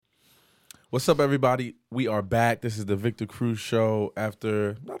What's up, everybody? We are back. This is the Victor Cruz Show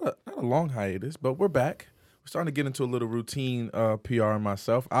after not a long hiatus, but we're back. We're starting to get into a little routine, PR and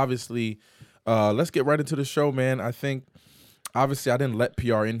myself. Obviously, let's get right into the show, man. I think, obviously, I didn't let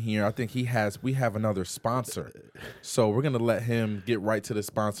PR in here. I think we have another sponsor. So we're going to let him get right to the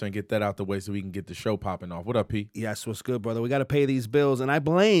sponsor and get that out the way so we can get the show popping off. What up, P? Yes, what's good, brother? We got to pay these bills, and I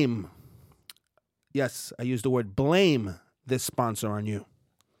use the word blame this sponsor on you.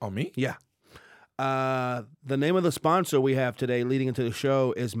 On me? Yeah. The name of the sponsor we have today leading into the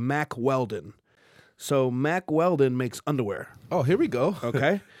show is Mack Weldon. So Mack Weldon makes underwear. Oh, here we go.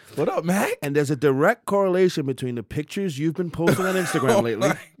 Okay. What up, Mac? And there's a direct correlation between the pictures you've been posting on Instagram lately.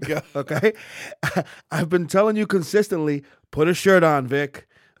 My God. Okay. I've been telling you consistently, put a shirt on, Vic.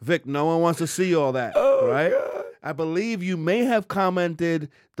 Vic, no one wants to see all that. Right? God. I believe you may have commented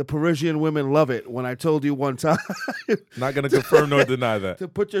the Parisian women love it when I told you one time. Not going to confirm nor deny that. To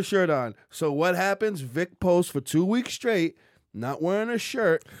put your shirt on. So what happens? Vic posts for 2 weeks straight, not wearing a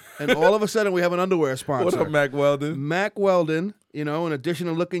shirt, and all of a sudden we have an underwear sponsor. What up, Mack Weldon? Mack Weldon, in addition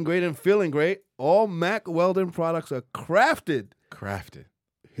to looking great and feeling great, all Mack Weldon products are crafted. Crafted.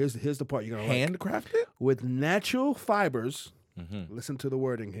 Here's the part you're going to like. Handcrafted? With natural fibers, listen to the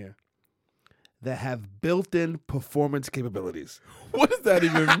wording here, that have built-in performance capabilities. What does that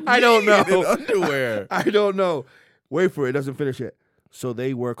even mean? I don't know. In underwear. I don't know. Wait for it. It doesn't finish yet. So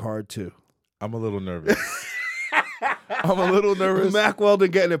they work hard too. I'm a little nervous. I'm a little nervous. Mack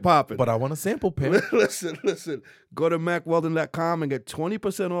Weldon getting it popping. But I want a sample pair. Listen. Go to MackWeldon.com and get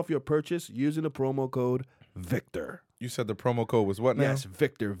 20% off your purchase using the promo code VICTOR. You said the promo code was what now? Yes,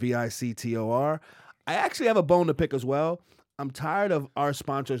 Victor, VICTOR. I actually have a bone to pick as well. I'm tired of our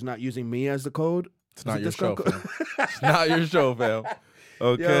sponsors not using me as the code. It's not your show, fam. It's not your show, fam.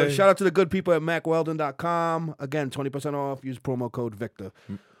 Okay. Yo, shout out to the good people at MackWeldon.com. Again, 20% off. Use promo code Victor.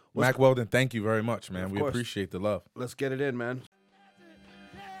 Mack Weldon, thank you very much, man. Of We course. appreciate the love. Let's get it in, man.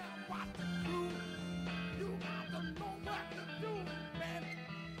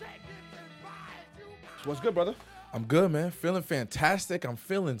 What's good, brother? I'm good, man. Feeling fantastic. I'm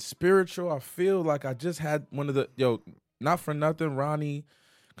feeling spiritual. I feel like I just had one of the, not for nothing, Ronnie,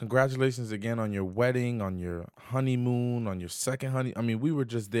 congratulations again on your wedding, on your honeymoon, on your second honey. I mean, we were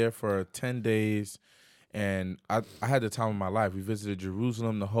just there for 10 days, and I had the time of my life. We visited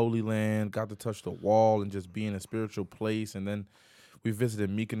Jerusalem, the Holy Land, got to touch the wall and just be in a spiritual place, and then we visited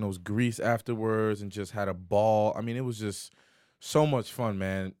Mykonos, Greece afterwards and just had a ball. I mean, it was just so much fun,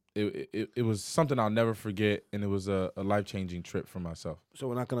 man. It was something I'll never forget, and it was a life-changing trip for myself. So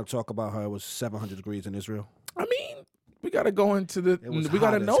we're not going to talk about how it was 700 degrees in Israel? I mean, we got to go into the. was We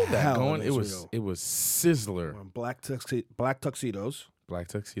got to hot know as that hell going. in It was Israel. sizzler. We're in black tuxedos. Black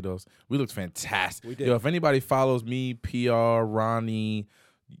tuxedos. We looked fantastic. We did. Yo, if anybody follows me, PR, Ronnie,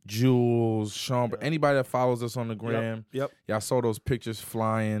 Jules, Sean, anybody that follows us on the gram, Yep. y'all saw those pictures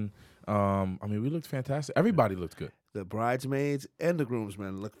flying. I mean, we looked fantastic. Everybody looked good. The bridesmaids and the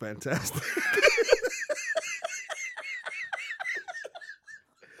groomsmen look fantastic.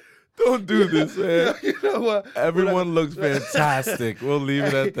 Don't do this, man. You know what? Everyone looks fantastic. We'll leave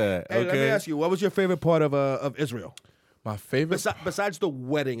it at that. Hey, let me Okay. ask you, what was your favorite part of Israel? My favorite. Besides the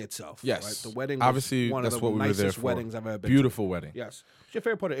wedding itself. Yes. Right? The wedding was Obviously, one that's of the what we were there nicest for. weddings I've ever been Beautiful wedding. to. Yes. What's your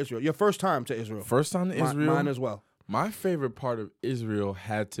favorite part of Israel? Your first time to Israel. First time to Israel. Mine as well. My favorite part of Israel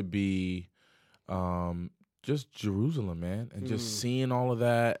had to be just Jerusalem, man, and just seeing all of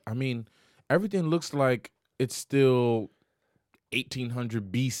that. I mean, everything looks like it's still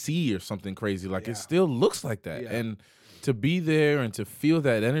 1800 BC or something crazy. Like Yeah. it still looks like that. Yeah. And to be there and to feel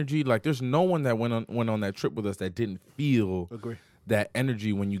that energy, like there's no one that went on that trip with us that didn't feel Agree. that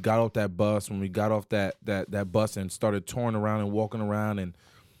energy when you got off that bus, when we got off that bus and started touring around and walking around, and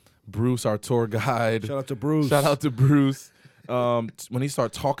Bruce, our tour guide. Shout out to Bruce. Shout out to Bruce. When he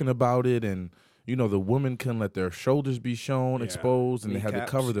started talking about it, and the women can let their shoulders be shown, exposed, and they had to Kneecaps,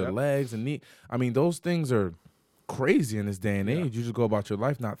 cover their yep. legs and knee. I mean, those things are crazy in this day and age. You just go about your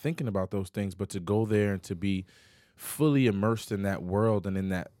life not thinking about those things, but to go there and to be fully immersed in that world and in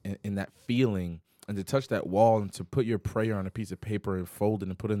that feeling, and to touch that wall and to put your prayer on a piece of paper and fold it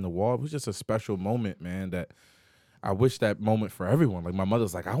and put it in the wall, it was just a special moment, man, that I wish that moment for everyone. Like, my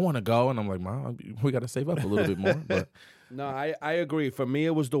mother's like, I want to go. And I'm like, Mom, we got to save up a little bit more. But No, I agree. For me,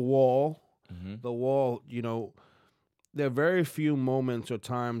 it was the wall. Mm-hmm. The wall, there are very few moments or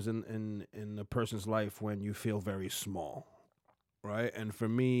times in a person's life when you feel very small, right? And for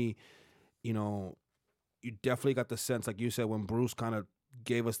me, you definitely got the sense, like you said, when Bruce kind of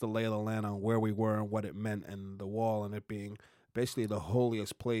gave us the lay of the land on where we were and what it meant, and the wall and it being basically the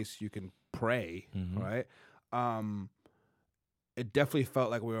holiest place you can pray, Mhm. right? it definitely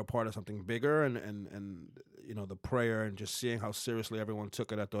felt like we were a part of something bigger, and you know, the prayer and just seeing how seriously everyone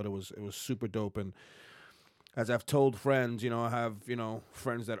took it. I thought it was super dope. And as I've told friends, you know, I have, you know,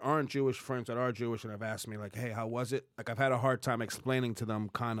 friends that aren't Jewish, friends that are Jewish, and have asked me like, hey, how was it? Like, I've had a hard time explaining to them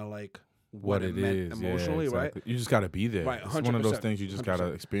kind of like what it meant is emotionally, exactly. right? You just got to be there. Right, It's one of those 100%, things you just got to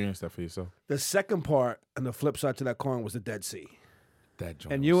 100%. experience that for yourself. The second part and the flip side to that coin was the Dead Sea. That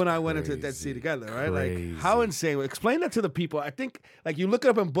joint And you was and I went into the Dead crazy, Sea together, right? crazy. Like, how insane. Explain that to the people. I think, like, you look it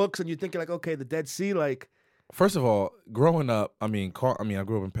up in books and you think, like, okay, the Dead Sea, like. First of all, growing up, I grew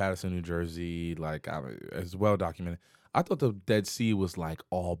up in Patterson, New Jersey. Like, it's well documented. I thought the Dead Sea was like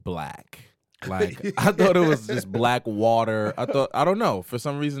all black. Like, I thought it was just black water. I don't know. For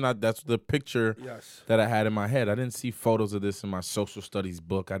some reason, that's the picture that I had in my head. I didn't see photos of this in my social studies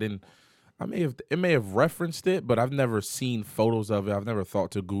book. It may have referenced it, but I've never seen photos of it. I've never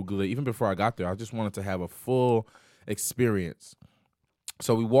thought to Google it. Even before I got there, I just wanted to have a full experience.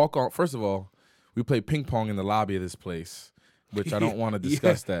 So we walk on. First of all, we play ping pong in the lobby of this place, which I don't want to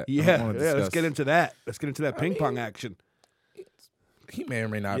discuss that. Let's get into that. Let's get into that ping pong action. He may or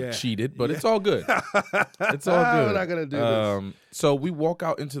may not have cheated, but it's all good. It's all good. We're not gonna do this. So we walk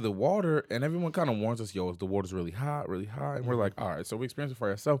out into the water, and everyone kind of warns us, "Yo, the water's really hot, really hot." And we're like, "All right." So we experience it for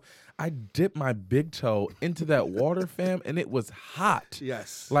ourselves. I dipped my big toe into that water, fam, and it was hot.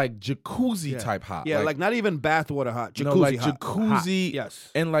 Yes, like jacuzzi type hot. Yeah, like not even bathwater hot. Jacuzzi like hot. jacuzzi. Hot.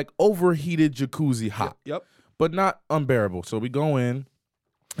 Yes, and like overheated jacuzzi hot. Yep. But not unbearable. So we go in,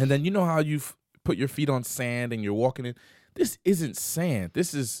 and then you know how you put your feet on sand and you're walking in. This isn't sand.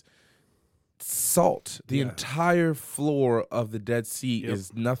 This is salt. The entire floor of the Dead Sea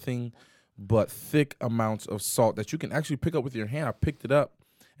is nothing but thick amounts of salt that you can actually pick up with your hand. I picked it up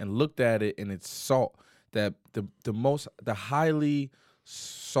and looked at it, and it's salt. That the highly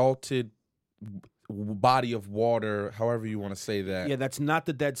salted body of water, however you want to say that. Yeah, that's not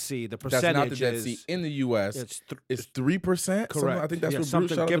the Dead Sea. The percentage that's not the Dead Sea in the U.S. It's 3%. Correct. I think that's what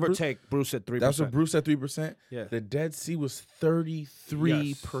something Bruce, give or take. Bruce said 3%. That's what Bruce said, 3%. Yeah. The Dead Sea was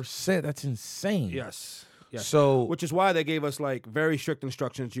 33%. That's insane. Yes. So, which is why they gave us like very strict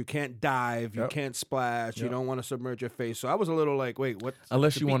instructions. You can't dive. You can't splash. You don't want to submerge your face. So I was a little like, wait, what?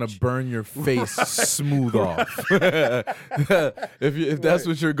 Unless you want to burn your face smooth off. if that's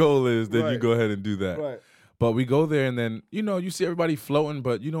what your goal is, then you go ahead and do that. Right. But we go there, and then, you see everybody floating,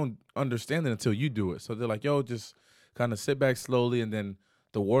 but you don't understand it until you do it. So they're like, yo, just kind of sit back slowly, and then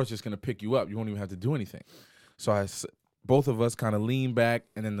the water's just going to pick you up. You won't even have to do anything. So both of us kind of lean back,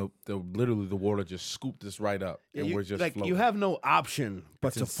 and then literally the water just scooped us right up, and we're just floating. You have no option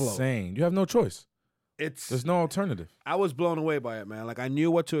but to float. Insane. You have no choice. There's no alternative. I was blown away by it, man. Like, I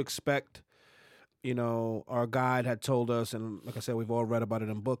knew what to expect. Our guide had told us, and like I said, we've all read about it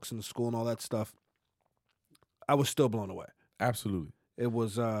in books and school and all that stuff. I was still blown away. Absolutely. It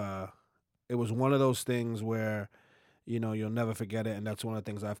was one of those things where, you'll never forget it, and that's one of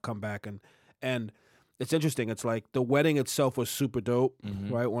the things I've come back and it's interesting. It's like the wedding itself was super dope,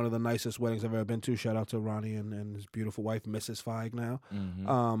 right? One of the nicest weddings I've ever been to. Shout out to Ronnie and his beautiful wife, Mrs. Feig now.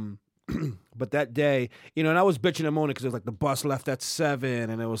 But that day, and I was bitching and moaning because it was like the bus left at 7,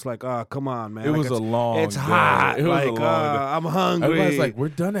 and it was like, oh, come on, man. It was a long It's day. hot. It was like, a long day. I'm hungry. Everybody's like, we're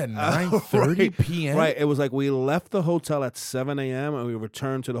done at 9:30 p.m.? Right. It was like we left the hotel at 7 a.m. and we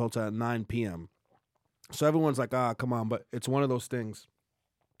returned to the hotel at 9 p.m. So everyone's like, come on. But it's one of those things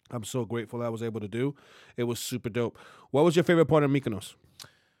I'm so grateful that I was able to do. It was super dope. What was your favorite part of Mykonos?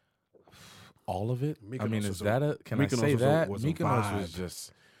 All of it? Mykonos is that can Mykonos I say that? Mykonos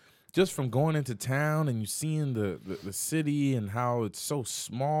was just from going into town and you seeing the city and how it's so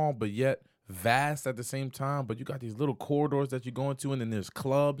small but yet vast at the same time. But you got these little corridors that you go into, and then there's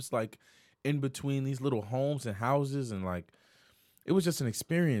clubs like in between these little homes and houses, and like it was just an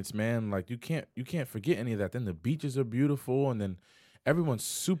experience, man. Like you can't forget any of that. Then the beaches are beautiful, and then everyone's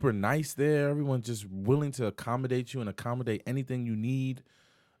super nice there. Everyone's just willing to accommodate you and accommodate anything you need.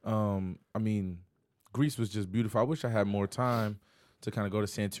 Greece was just beautiful. I wish I had more time to kind of go to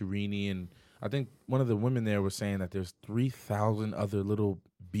Santorini, and I think one of the women there was saying that there's 3,000 other little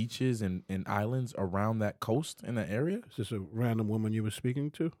beaches and islands around that coast in that area. Is this a random woman you were speaking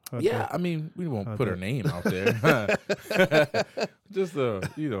to? We won't put her name out there. Just a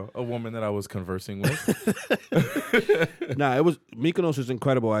woman that I was conversing with. Mykonos was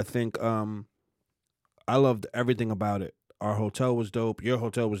incredible. I think I loved everything about it. Our hotel was dope. Your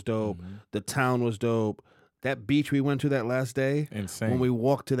hotel was dope. The town was dope. That beach we went to that last day, insane. When we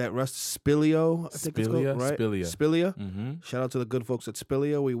walked to that Spilio, I think it's called, right? Spilia. Shout out to the good folks at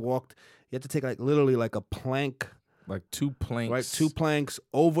Spilio. We walked. You had to take literally a plank like 2 planks. Right, 2 planks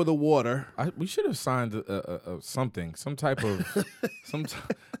over the water. We should have signed something, some type of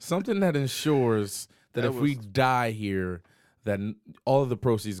something that ensures that if we die here, that all of the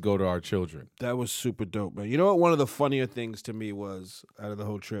proceeds go to our children. That was super dope, man. You know what? One of the funnier things to me was out of the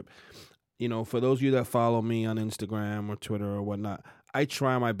whole trip, you know, for those of you that follow me on Instagram or Twitter or whatnot, I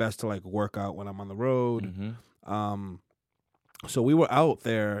try my best to like work out when I'm on the road. Mm-hmm. So we were out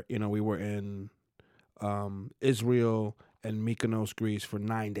there, you know, we were in Israel and Mykonos, Greece for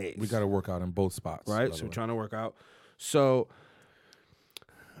 9 days. We got to work out in both spots. Right? So we're trying to work out. So,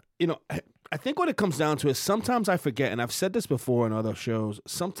 you know, I think what it comes down to is sometimes I forget, and I've said this before in other shows,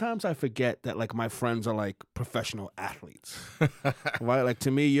 sometimes I forget that, like, my friends are, like, professional athletes. Right? Like,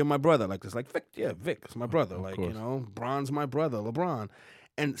 to me, you're my brother. Like, it's like, Vic is my brother. Like, you know, Bron's my brother, LeBron.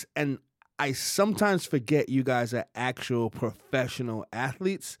 And I sometimes forget you guys are actual professional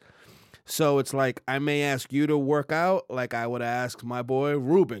athletes. So it's like I may ask you to work out like I would ask my boy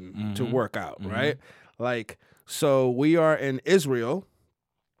Ruben to work out, right? Like, so we are in Israel,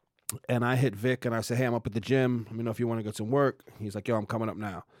 and I hit Vic, and I say, hey, I'm up at the gym. Let me know if you want to get some work. He's like, yo, I'm coming up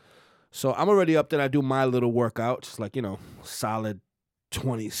now. So I'm already up there. I do my little workout, just like, you know, solid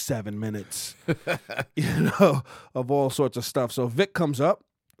 27 minutes, you know, of all sorts of stuff. So Vic comes up.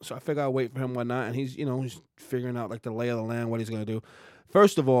 So I figure I'll wait for him one night, and he's, you know, he's figuring out like the lay of the land, what he's going to do.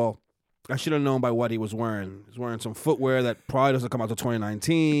 First of all, I should have known by what he was wearing. He's wearing some footwear that probably doesn't come out till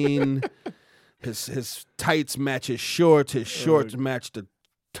 2019. His tights match his shorts. His shorts match the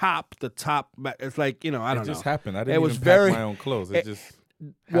top. It's like, you know, I don't know. It just happened. I didn't even pack my own clothes. It just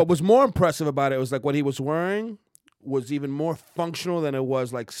what was more impressive about it was like what he was wearing was even more functional than it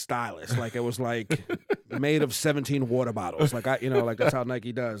was like stylish. Like it was like made of 17 water bottles. Like you know, like that's how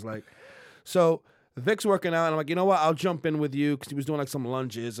Nike does. Like, so Vic's working out, and I'm like, you know what? I'll jump in with you because he was doing like some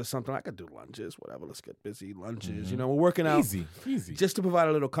lunges or something. I could do lunges, whatever. Let's get busy. Lunges. You know, we're working out. Easy. Just to provide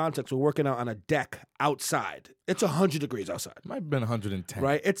a little context, we're working out on a deck outside. It's 100 degrees outside. Might have been 110.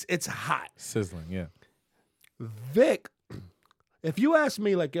 Right? It's hot. Sizzling, yeah. Vic, if you ask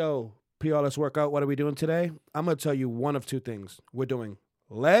me like, yo, PR, let's work out. What are we doing today? I'm going to tell you one of two things. We're doing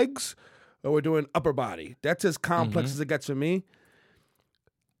legs or we're doing upper body. That's as complex as it gets for me.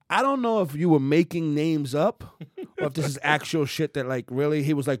 I don't know if you were making names up or if this is actual shit that like really,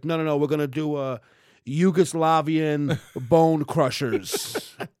 he was like, no, we're going to do Yugoslavian bone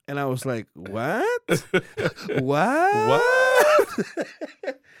crushers. And I was like, what? What?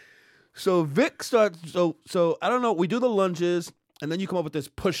 So Vic starts, so I don't know, we do the lunges, and then you come up with this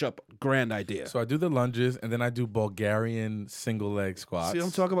push-up grand idea. So I do the lunges, and then I do Bulgarian single leg squats. See what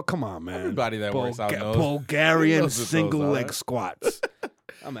I'm talking about? Come on, man. Everybody that works out knows. Bulgarian single leg squats.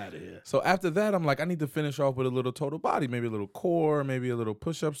 I'm out of here. So after that, I'm like, I need to finish off with a little total body, maybe a little core, maybe a little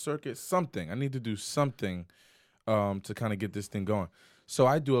push-up circuit, something. I need to do something to kind of get this thing going. So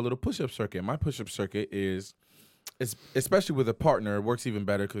I do a little push-up circuit. My push-up circuit is, especially with a partner, it works even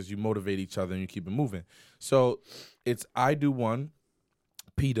better because you motivate each other and you keep it moving. So it's I do 1,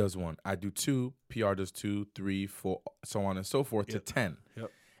 P does 1. I do 2, PR does 2, 3, 4, so on and so forth to 10. Yep.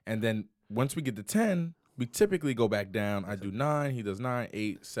 And then once we get to 10, we typically go back down. I do 9, he does 9,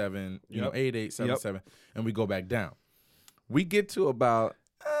 8, 7, 8, 7, 7, and we go back down. We get to about,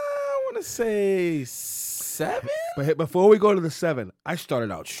 I want to say 7? But before we go to the 7, I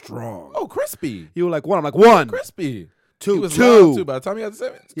started out strong. Oh, crispy. You were like 1. I'm like 1. Crispy. 2, He was 2. loud too. By the time you got to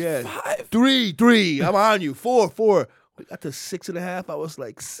 7, Yeah. 5. 3. I'm on you. 4. We got to 6.5. I was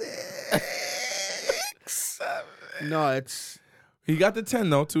like 6. 7. No, it's. He got the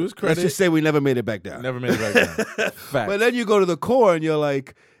 10 though. To his credit, Let's just say we never made it back down. never made it back down. Fact. But then you go to the core and you're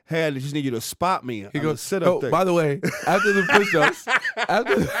like, hey, I just need you to spot me. He goes, sit up oh, thing. by the way, after the push-ups,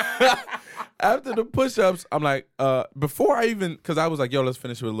 after the push-ups, I'm like, before I even, because I was like, yo, let's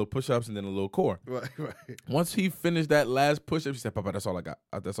finish with a little push-ups and then a little core. Right. Once he finished that last push-up, he said, Papa, that's all I got.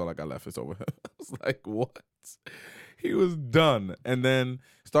 That's all I got left. It's over. I was like, what? He was done. And then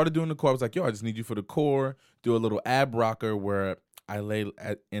started doing the core. I was like, yo, I just need you for the core. Do a little ab rocker where I lay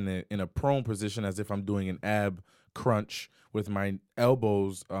in a prone position as if I'm doing an ab crunch with my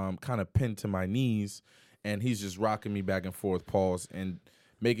elbows kind of pinned to my knees, and he's just rocking me back and forth, pause, and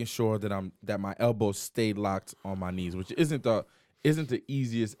making sure that my elbows stayed locked on my knees, which isn't the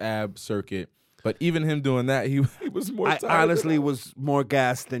easiest ab circuit. But even him doing that, he was more tired. I honestly was more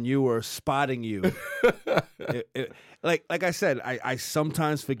gassed than you were spotting you. Like I said, I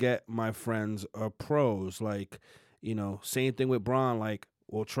sometimes forget my friends are pros. Like, you know, same thing with Bron. Like,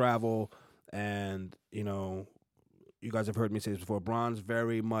 we'll travel, and, you know, you guys have heard me say this before. LeBron's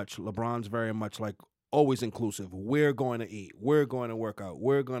very much like always inclusive. We're going to eat. We're going to work out.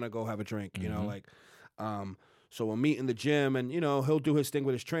 We're going to go have a drink. You know, like, So we'll meet in the gym, and he'll do his thing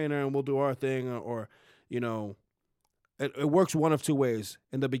with his trainer, and we'll do our thing, or it works one of two ways.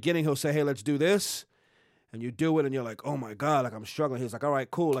 In the beginning, he'll say, "Hey, let's do this," and you do it, and you're like, "Oh my god, like I'm struggling." He's like, "All right,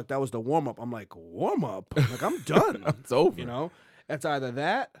 cool, like that was the warm up." I'm like, "Warm up? Like I'm done." It's over. It's either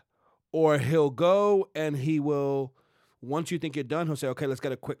that, or he'll go and he will. Once you think you're done, he'll say, "Okay, let's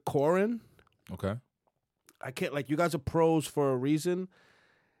get a quick core in." Okay. I can't, like, you guys are pros for a reason.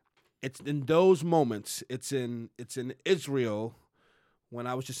 It's in those moments. It's in Israel when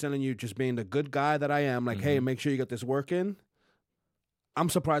I was just telling you, just being the good guy that I am. Like, hey, make sure you get this work in. I'm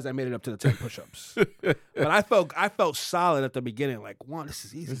surprised I made it up to the 10 push-ups, but I felt solid at the beginning. Like 1, this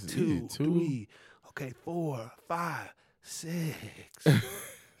is easy. 2, 3, okay, 4, 5, 6,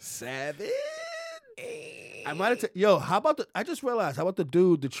 7. I might have how about I just realized, how about the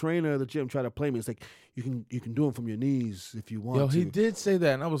dude, the trainer of the gym, try to play me? It's like, you can do them from your knees if you want. Yo, he did say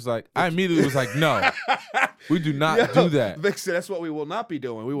that, and I was like, I immediately was like, no, we do not do that. Vixen, that's what we will not be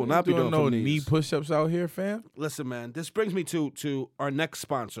doing. We will not be doing no from knee knees. push-ups out here, fam. Listen, man, this brings me to our next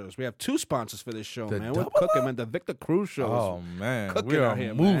sponsors. We have 2 sponsors for this show, man. We're double cooking, man. The Victor Cruz show. Oh man, cooking we are out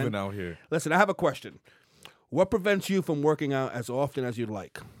here, moving man. out here. Listen, I have a question. What prevents you from working out as often as you'd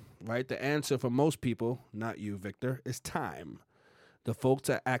like? Right? The answer for most people, not you, Victor, is time. The folks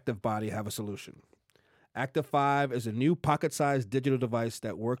at Active Body have a solution. Active 5 is a new pocket-sized digital device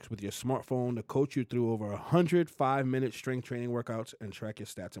that works with your smartphone to coach you through over 100 5-minute strength training workouts and track your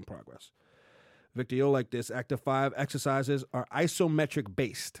stats and progress. Victor, you'll like this. Active 5 exercises are isometric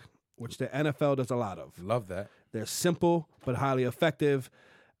based, which the NFL does a lot of. Love that. They're simple but highly effective.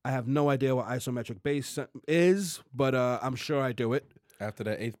 I have no idea what isometric base is, but I'm sure I do it. After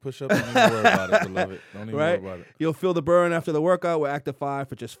that 8th push-up, don't even worry about it, beloved. Don't even worry about it. You'll feel the burn after the workout with Active 5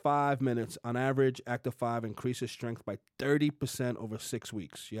 for just 5 minutes. On average, Active 5 increases strength by 30% over 6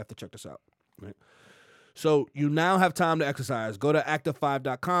 weeks. You have to check this out. Right? So you now have time to exercise. Go to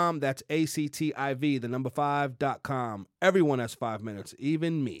active5.com. That's ACTIV, the number 5.com. Everyone has 5 minutes,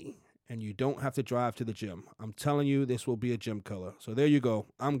 even me. And you don't have to drive to the gym. I'm telling you, this will be a gym killer. So there you go.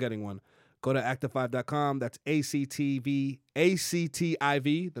 I'm getting one. Go to active5.com. That's ACTIV,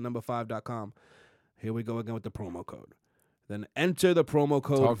 the number 5.com. Here we go again with the promo code. Then enter the promo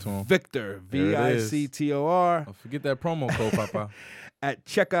code Victor, VICTOR. Don't forget that promo code, Papa. At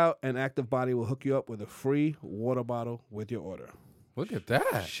checkout, and Active Body will hook you up with a free water bottle with your order. Look at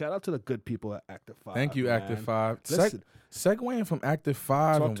that. Shout out to the good people at Active 5. Thank you, man. Active 5. Listen, Segueing from Active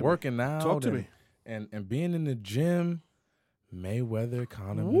 5 and working out. Talk to me. And being in the gym, Mayweather,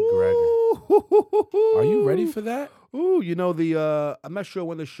 Conor McGregor. Are you ready for that? Ooh, I'm not sure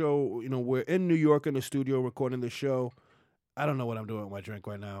when the show, we're in New York in the studio recording the show. I don't know what I'm doing with my drink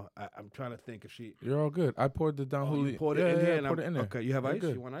right now. I'm trying to think if she... You're all good. I poured the Don Julio. You poured it in here? I poured it in there. Okay, you have ice?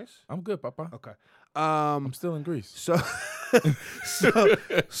 Good. You want ice? I'm good, Papa. Okay. I'm still in Greece.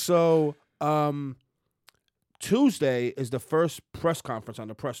 So Tuesday is the first press conference on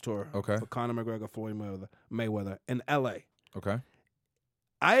the press tour for Conor McGregor, Floyd Mayweather in L.A. Okay.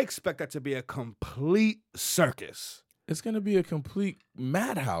 I expect that to be a complete circus. It's going to be a complete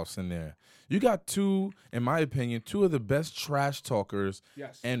madhouse in there. You got two, in my opinion, two of the best trash talkers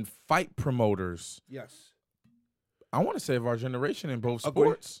and fight promoters. Yes. I want to say of our generation in both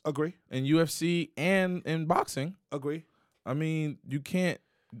sports. Agree. In UFC and in boxing. Agree. I mean,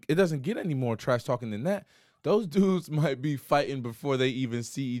 it doesn't get any more trash talking than that. Those dudes might be fighting before they even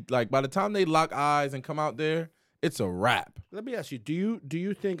see, like, by the time they lock eyes and come out there, it's a wrap. Let me ask you, do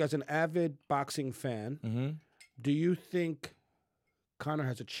you think, as an avid boxing fan, do you think Conor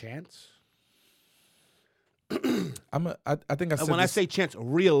has a chance? I think I said when I say chance,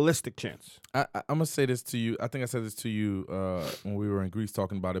 realistic chance. I'm gonna say this to you. I think I said this to you when we were in Greece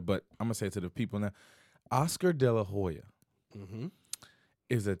talking about it, but I'm gonna say it to the people now. Oscar De La Hoya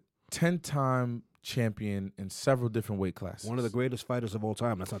is a 10-time champion in several different weight classes. One of the greatest fighters of all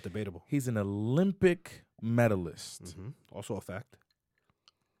time. That's not debatable. He's an Olympic medalist. Also a fact.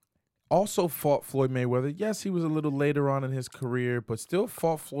 Also fought Floyd Mayweather. Yes, he was a little later on in his career, but still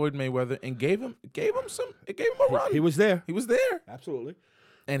fought Floyd Mayweather and gave him a run. He was there. He was there. Absolutely.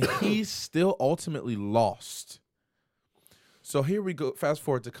 And he still ultimately lost. So here we go. Fast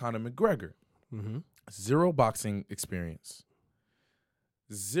forward to Conor McGregor. 0 boxing experience.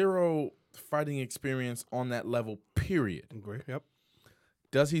 0 fighting experience on that level, period. Agree. Yep.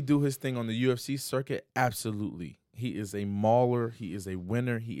 Does he do his thing on the UFC circuit? Absolutely. He is a mauler. He is a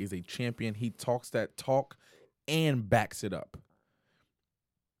winner. He is a champion. He talks that talk and backs it up.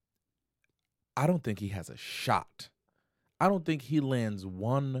 I don't think he has a shot. I don't think he lands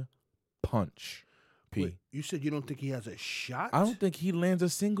one punch, P. Wait, you said you don't think he has a shot? I don't think he lands a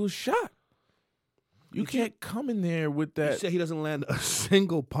single shot. You can't come in there with You that. say he doesn't land a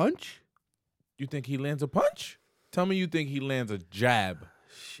single punch? You think he lands a punch? Tell me you think he lands a jab.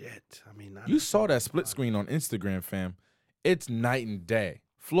 Shit. I mean, You saw that split screen on Instagram, fam. It's night and day.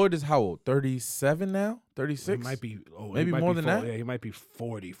 Floyd is how old? 37 now? 36? He might be. Maybe more than that? Yeah, he might be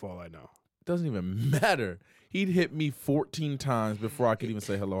 40 for all I know. Doesn't even matter. He'd hit me 14 times before I could even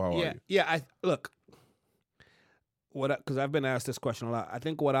say hello, how are you? Yeah. Look. Because I've been asked this question a lot. I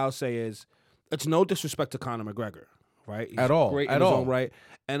think what I'll say is, it's no disrespect to Conor McGregor, right? He's At all. great At in his all. own right.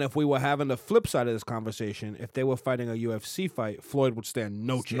 And if we were having the flip side of this conversation, if they were fighting a UFC fight, Floyd would stand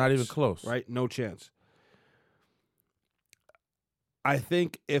no It's chance. not even close. Right? No chance. I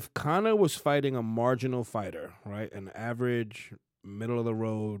think if Conor was fighting a marginal fighter, right, an average, middle of the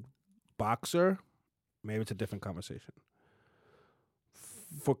road boxer, maybe it's a different conversation.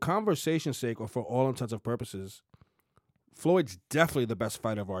 For conversation's sake, or for all intents and purposes, Floyd's definitely the best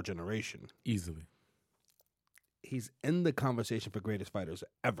fighter of our generation. Easily. He's in the conversation for greatest fighters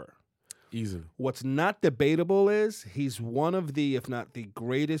ever. Easily. What's not debatable is he's one of the, if not the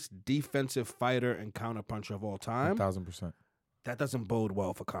greatest defensive fighter and counterpuncher of all time. 1,000%. That doesn't bode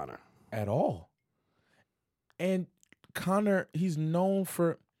well for Conor. At all. And Conor, he's known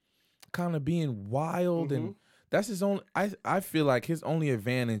for kind of being wild, and that's his own. I feel like his only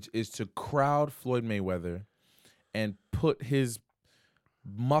advantage is to crowd Floyd Mayweather and put his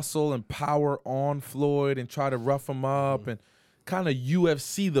muscle and power on Floyd and try to rough him up and kind of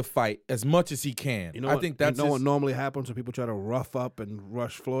UFC the fight as much as he can. You know, I think that's what normally happens when people try to rough up and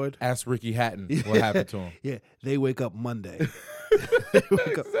rush Floyd. Ask Ricky Hatton what happened to him. Yeah, they wake up Monday.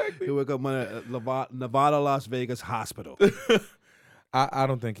 They wake up Monday at Nevada, Las Vegas hospital. I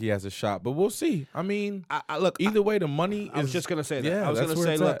don't think he has a shot, but we'll see. I mean, Look, either way, the money is. I was just gonna say that. Yeah, I was that's gonna where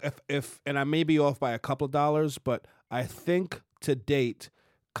say, it's look, at. if and I may be off by a couple of dollars, but I think to date,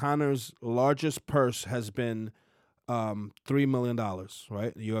 Conor's largest purse has been $3 million.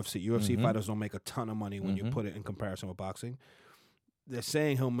 Right? The UFC fighters don't make a ton of money when you put it in comparison with boxing. They're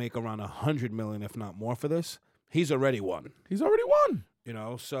saying he'll make around $100 million, if not more, for this. He's already won. He's already won. You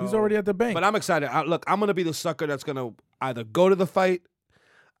know, so He's already at the bank. But I'm excited. Look, I'm gonna be the sucker that's gonna either go to the fight.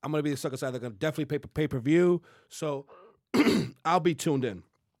 I'm gonna be the sucker that's either gonna definitely pay per view. So I'll be tuned in.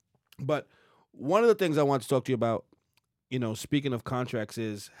 But one of the things I want to talk to you about, you know, speaking of contracts,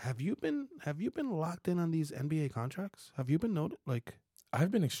 is have you been locked in on these NBA contracts? Have you been noted? Like,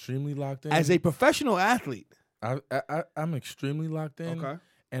 I've been extremely locked in as a professional athlete. I'm extremely locked in. Okay.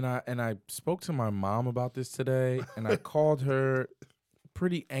 And I spoke to my mom about this today, and I called her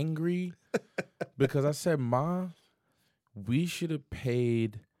pretty angry because I said, "Ma, we should have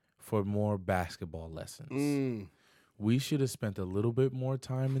paid for more basketball lessons. We should have spent a little bit more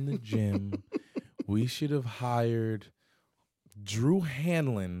time in the gym. We should have hired Drew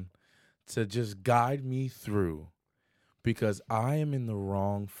Hanlon to just guide me through because I am in the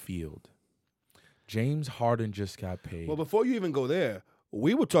wrong field. James Harden just got paid." Well, before you even go there,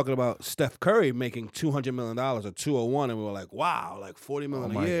 we were talking about Steph Curry making $200 million or 201, and we were like, wow, like $40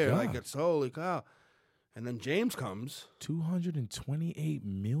 million a year. God. Like, it's holy cow. And then James comes. $228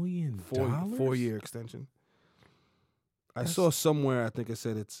 million. 4-year extension. I saw somewhere, I think it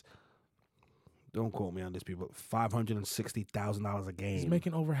said it's, don't quote me on this, people, $560,000 a game. He's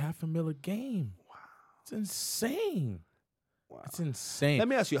making over $500,000 a game. Wow. It's insane. Wow. It's insane. Let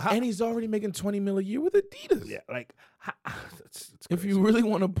me ask you, how, and he's already making $20 million a year with Adidas. yeah, like, it's If crazy. you really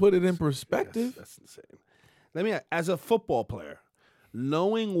want to put it in perspective. Yes, that's insane. Let me, as a football player,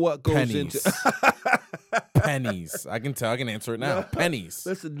 knowing what goes Pennies. into Pennies. I can tell. I can answer it now. Pennies.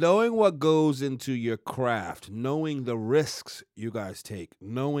 Listen, knowing what goes into your craft, knowing the risks you guys take,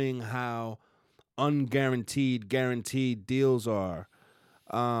 knowing how unguaranteed, guaranteed deals are,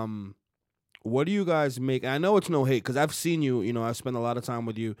 what do you guys make? I know it's no hate because I've seen you, you know, I've spent a lot of time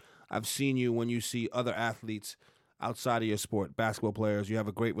with you. I've seen you when you see other athletes outside of your sport, basketball players. You have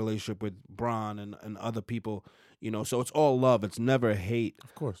a great relationship with Bron and other people, you know, so it's all love. It's never hate.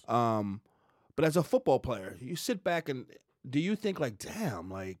 Of course. But as a football player, you sit back and do you think like,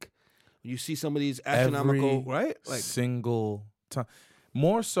 damn, like you see some of these astronomical, Every right? Like single time.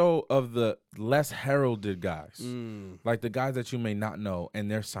 More so of the less heralded guys. Like the guys that you may not know,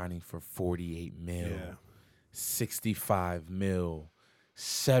 and they're signing for 48 mil, 65 mil,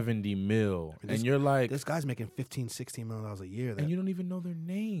 70 mil. And you're like, this guy's making $15-16 million a year. and you don't even know their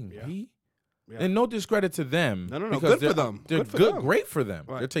name, Yeah. P. Yeah. And no discredit to them. No. because Good for them. They're Good for good, them. great for them.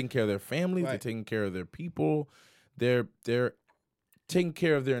 Right. They're taking care of their families. They're Right. taking care of their people. They're taking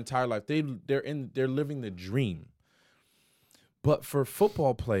care of their entire life. They're living the dream. But for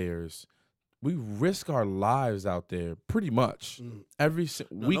football players, we risk our lives out there pretty much every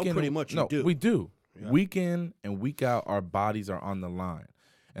weekend. pretty much, you do. We do. Yeah. Week in and week out, our bodies are on the line.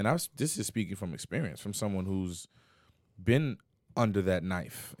 And this is speaking from experience, from someone who's been under that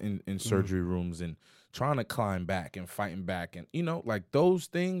knife in surgery rooms and trying to climb back and fighting back. And, like those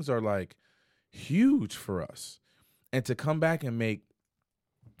things are like huge for us. And to come back and make,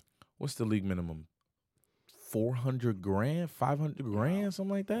 what's the league minimum? 400 grand, 500 grand,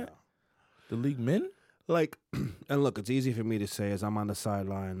 something like that? The league min? Like, and look, it's easy for me to say as I'm on the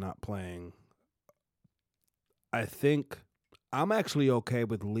sideline not playing. I think I'm actually okay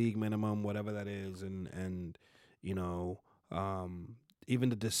with league minimum, whatever that is, and even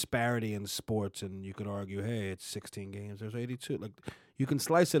the disparity in sports, and you could argue, hey, it's 16 games, there's 82. Like, you can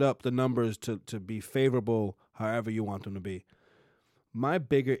slice it up, the numbers, to be favorable however you want them to be. My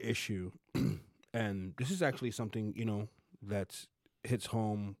bigger issue, and this is actually something, that hits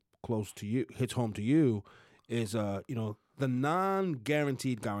home to you, is, the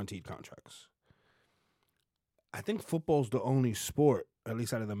non-guaranteed contracts. I think football's the only sport, at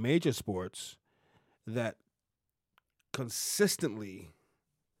least out of the major sports, that consistently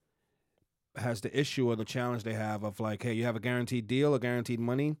has the issue or the challenge they have of like, hey, you have a guaranteed deal or guaranteed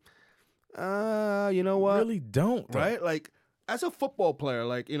money. You know what? Really don't, though. Right? Like, as a football player,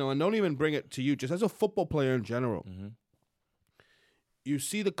 like, and don't even bring it to you, just as a football player in general, you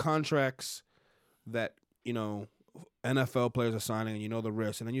see the contracts that, NFL players are signing, and the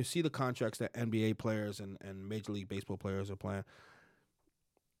risk, and then you see the contracts that NBA players and Major League Baseball players are playing.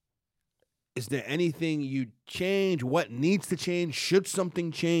 Is there anything you change? What needs to change? Should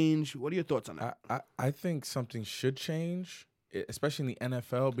something change? What are your thoughts on that? I think something should change, especially in the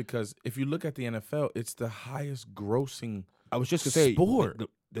NFL, because if you look at the NFL, it's the highest grossing I was just going to say, sport.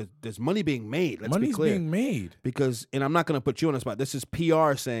 There's money being made. Let's Money's be clear. being made. Because, and I'm not going to put you on the spot, this is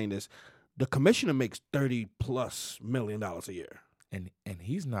PR saying this, the commissioner makes $30+ million a year. And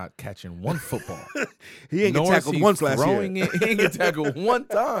he's not catching one football. He ain't get tackled once last year. He ain't get tackled one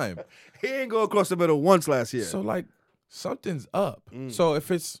time. He ain't go across the middle once last year. So, like, something's up. So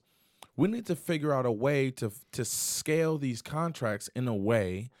we need to figure out a way to scale these contracts in a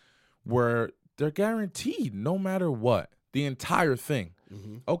way where they're guaranteed no matter what. The entire thing.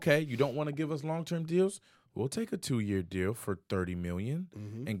 Okay, you don't want to give us long-term deals? We'll take a 2-year deal for $30 million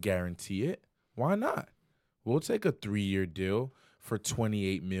and guarantee it. Why not? We'll take a 3-year deal for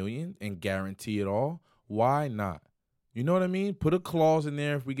 $28 million and guarantee it all. Why not? You know what I mean? Put a clause in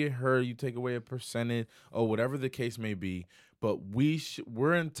there. If we get hurt, you take away a percentage or whatever the case may be. But we've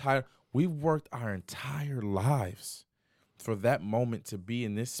worked our entire lives for that moment to be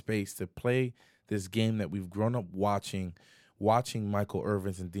in this space, to play this game that we've grown up watching Michael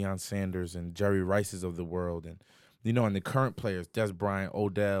Irvins and Deion Sanders and Jerry Rices of the world, and and the current players, Des Bryant,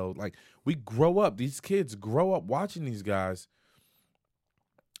 Odell. Like, we grow up, these kids grow up watching these guys,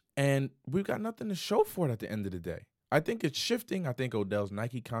 and we've got nothing to show for it at the end of the day. I think it's shifting. I think Odell's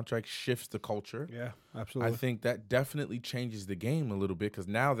Nike contract shifts the culture. Yeah, absolutely. I think that definitely changes the game a little bit, because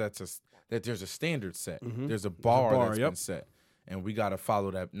now that there's a standard set. There's a bar that's been set. And we got to follow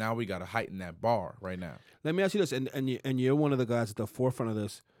that. Now we got to heighten that bar right now. Let me ask you this, and you're one of the guys at the forefront of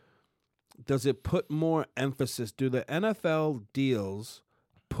this. Does it put more emphasis? Do the NFL deals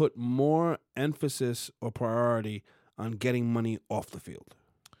put more emphasis or priority on getting money off the field?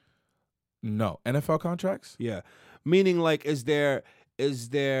 No. NFL contracts? Yeah. Meaning, like, is there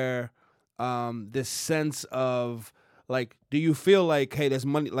this sense of, like, do you feel like, hey, there's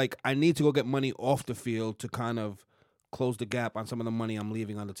money, like, I need to go get money off the field to kind of close the gap on some of the money I'm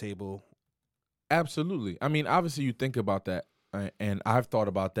leaving on the table? Absolutely. I mean, obviously you think about that, and I've thought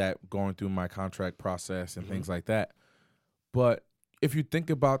about that going through my contract process and things like that. But if you think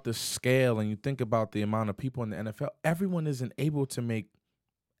about the scale and you think about the amount of people in the NFL, everyone isn't able to make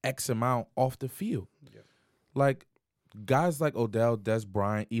X amount off the field. Yeah. Like, guys like Odell, Des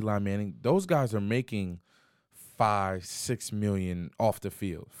Bryant, Eli Manning, those guys are making $5-6 million off the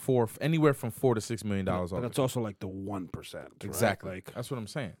field, anywhere from $4 to $6 million. But that's also like the 1%. Exactly. Right? Like, that's what I'm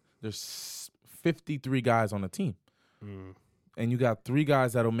saying. There's 53 guys on the team, and you got 3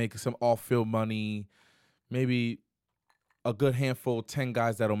 guys that'll make some off-field money, maybe a good handful, 10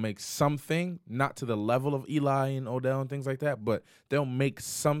 guys that'll make something, not to the level of Eli and Odell and things like that, but they'll make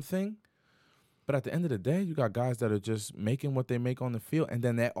something. But at the end of the day, you got guys that are just making what they make on the field, and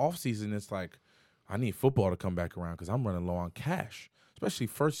then that offseason, it's like, I need football to come back around because I'm running low on cash. Especially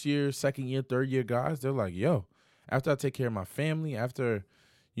first year, second year, third year guys. They're like, yo, after I take care of my family, after,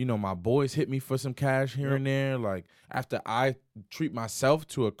 my boys hit me for some cash here and there, like after I treat myself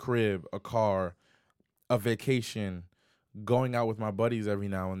to a crib, a car, a vacation, going out with my buddies every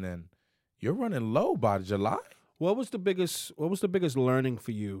now and then, you're running low by July. What was the biggest learning for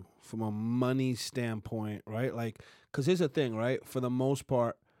you from a money standpoint, right? Like, because here's the thing, right? For the most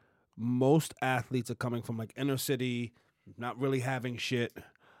part, most athletes are coming from like inner city, not really having shit,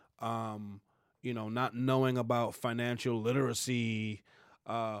 not knowing about financial literacy.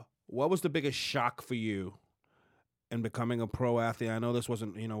 What was the biggest shock for you in becoming a pro athlete? I know this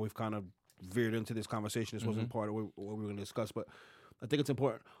wasn't, we've kind of veered into this conversation. This wasn't part of what we were going to discuss, but I think it's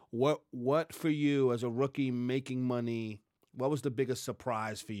important. What for you as a rookie making money? What was the biggest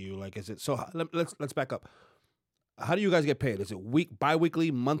surprise for you? Like, is it so? Let's back up. How do you guys get paid? Is it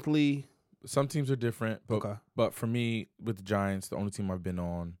bi-weekly, monthly? Some teams are different, but Okay. but for me with the Giants, the only team I've been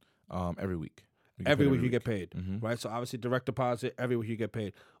on, every week. Every week you get paid, Mhm. right? So obviously direct deposit. Every week you get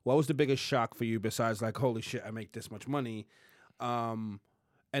paid. What was the biggest shock for you besides like, holy shit, I make this much money, and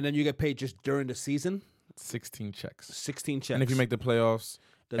then you get paid just during the season? 16 checks. 16 checks. And if you make the playoffs,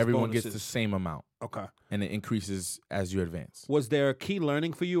 There's everyone bonuses. gets the same amount. Okay. And it increases as you advance. Was there a key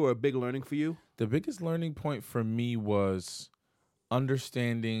learning for you or a big learning for you? The biggest learning point for me was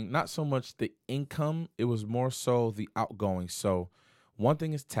understanding not so much the income, it was more so the outgoing. So one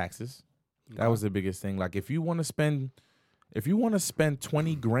thing is taxes. That was the biggest thing. Like if you want to spend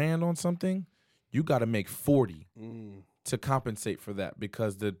 20 grand on something, you got to make 40 to compensate for that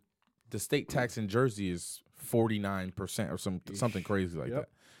because the state tax in Jersey is 49% or something crazy like that.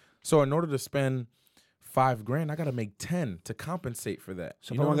 So in order to spend $5 grand, I got to make 10 to compensate for that.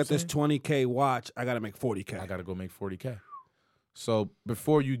 So if I want to get this $20K watch, I got to make $40K. I got to go make $40K. So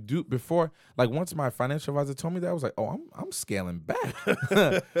once my financial advisor told me that, I was like, oh, I'm scaling back.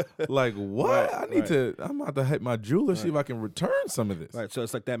 Like what? I'm about to hit my jeweler, see if I can return some of this. Right. So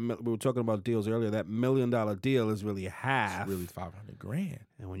it's like that. We were talking about deals earlier. That $1 million deal is really half. It's really 500 grand.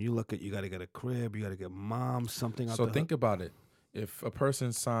 And when you look at, you got to get a crib, you got to get mom something. So think about it. If a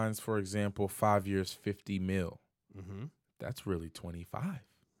person signs, for example, 5 years, 50 mil, that's really 25.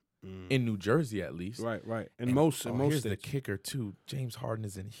 In New Jersey, at least. Right. In most here's states. the kicker, too. James Harden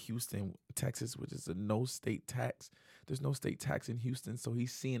is in Houston, Texas, which is a no state tax. There's no state tax in Houston, so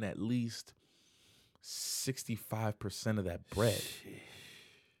he's seeing at least 65% of that bread.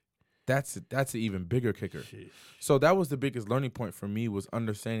 That's an even bigger kicker. So that was the biggest learning point for me was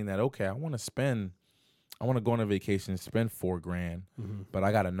understanding that, okay, I want to go on a vacation and spend $4 grand, but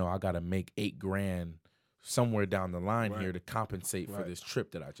I got to know I got to make $8 grand somewhere down the line here to compensate for this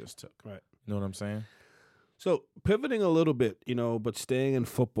trip that I just took. Right. You know what I'm saying? So pivoting a little bit, but staying in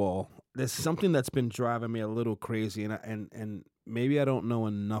football, there's something that's been driving me a little crazy, and maybe I don't know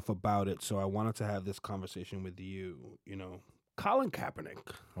enough about it, so I wanted to have this conversation with you. Colin Kaepernick.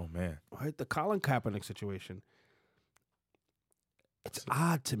 Oh man, right? The Colin Kaepernick situation. It's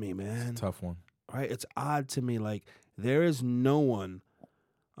odd to me, man. It's a tough one. Right? It's odd to me. Like there is no one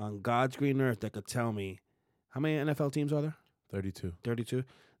on God's green earth that could tell me how many NFL teams are there? 32. 32.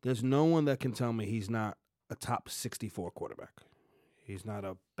 There's no one that can tell me he's not a top 64 quarterback. He's not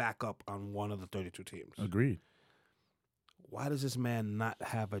a backup on one of the 32 teams. Agreed. Why does this man not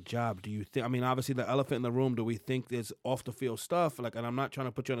have a job? Do you think? I mean, obviously, the elephant in the room. Do we think there's off the field stuff? Like, and I'm not trying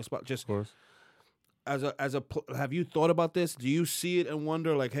to put you on the spot. Just of course. Have you thought about this? Do you see it and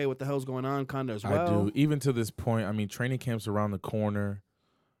wonder, like, hey, what the hell's going on? Kind of as well. I do. Even to this point, I mean, training camp's around the corner.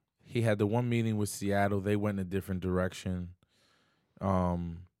 He had the one meeting with Seattle. They went in a different direction.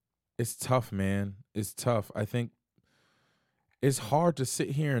 It's tough, man. It's tough. I think it's hard to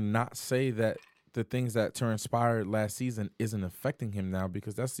sit here and not say that the things that transpired last season isn't affecting him now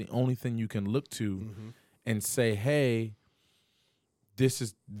because that's the only thing you can look to and say, hey,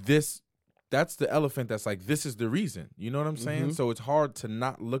 that's the elephant that's like, this is the reason. You know what I'm saying? So it's hard to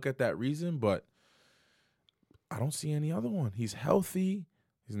not look at that reason, but I don't see any other one. He's healthy.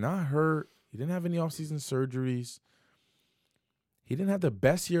 He's not hurt. He didn't have any offseason surgeries. He didn't have the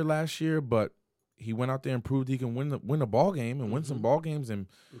best year last year, but he went out there and proved he can win a ball game and win some ball games and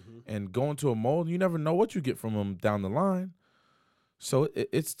go into a mold. You never know what you get from him down the line. So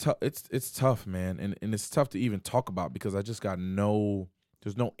it's tough. It's tough, man, and it's tough to even talk about because I just got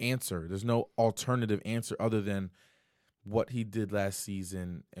there's no answer. There's no alternative answer other than what he did last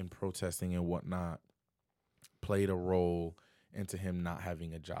season and protesting and whatnot played a role into him not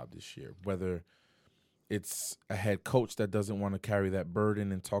having a job this year. Whether it's a head coach that doesn't want to carry that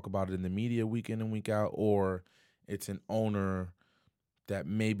burden and talk about it in the media week in and week out, or it's an owner that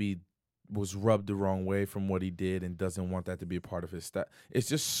maybe was rubbed the wrong way from what he did and doesn't want that to be a part of his staff. It's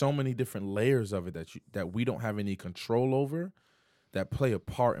just so many different layers of it that we don't have any control over that play a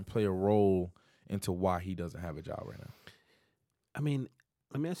part and play a role into why he doesn't have a job right now. I mean,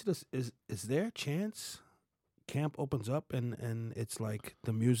 let me ask you this. Is there a chance camp opens up and it's like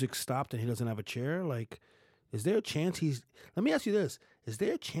the music stopped and he doesn't have a chair? Like, Is there a chance he's? Let me ask you this: is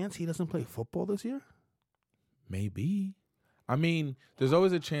there a chance he doesn't play football this year? Maybe. I mean, there's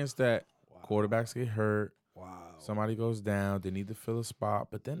always a chance that quarterbacks get hurt. Wow. Somebody goes down. They need to fill a spot.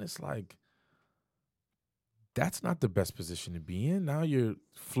 But then it's like, that's not the best position to be in. Now you're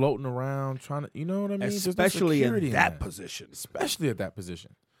floating around trying to, you know what I mean? There's no Especially security in that position. Especially at that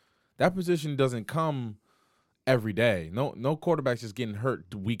position. That position doesn't come every day. No quarterback's just getting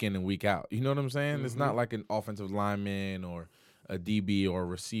hurt week in and week out. You know what I'm saying? Mm-hmm. It's not like an offensive lineman or a DB or a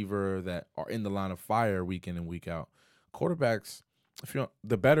receiver that are in the line of fire week in and week out. Quarterbacks,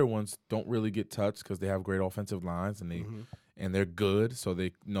 the better ones, don't really get touched because they have great offensive lines and they're good, so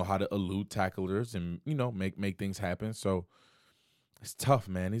they know how to elude tacklers and make things happen. So it's tough,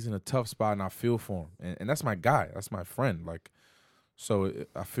 man. He's in a tough spot, and I feel for him. And that's my guy. That's my friend. So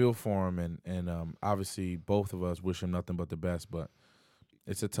I feel for him, and obviously both of us wish him nothing but the best. But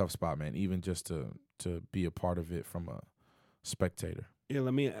it's a tough spot, man. Even just to be a part of it from a spectator. Yeah,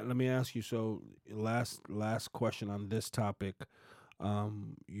 let me ask you. So last question on this topic.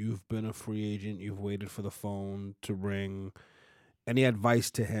 You've been a free agent. You've waited for the phone to ring. Any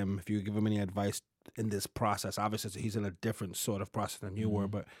advice to him? If you give him any advice in this process, obviously he's in a different sort of process than you were.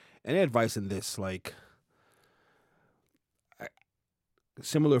 But any advice in this, like,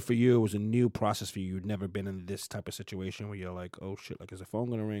 similar for you, it was a new process for you. You'd never been in this type of situation where you're like, oh shit, like, is the phone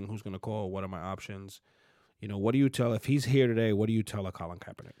gonna ring? Who's gonna call? What are my options? What do you tell if he's here today? What do you tell a Colin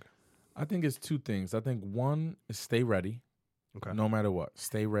Kaepernick? I think it's two things. I think one is stay ready. Okay. No matter what,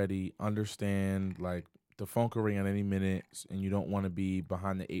 stay ready. Understand, like, the phone could ring at any minute, and you don't want to be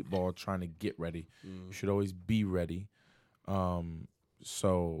behind the 8 ball trying to get ready. You should always be ready.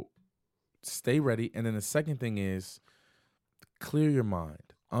 So stay ready. And then the second thing is clear your mind.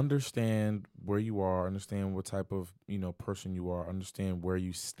 Understand where you are. Understand what type of person you are. Understand where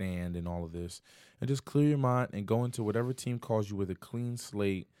you stand in all of this, and just clear your mind and go into whatever team calls you with a clean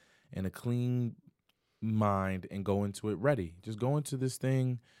slate and a clean mind, and go into it ready. Just go into this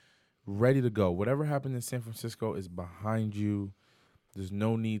thing ready to go. Whatever happened in San Francisco is behind you. There's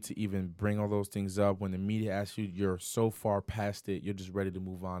no need to even bring all those things up. When the media asks you, you're so far past it. You're just ready to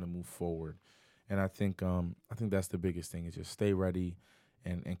move on and move forward. And I think that's the biggest thing, is just stay ready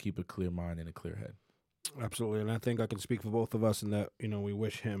and keep a clear mind and a clear head. Absolutely. And I think I can speak for both of us in that, we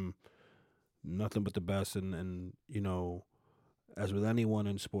wish him nothing but the best. And as with anyone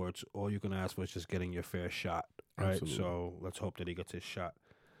in sports, all you can ask for is just getting your fair shot, right? Absolutely. So let's hope that he gets his shot.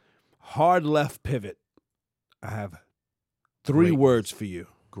 Hard left pivot. I have 3 words for you.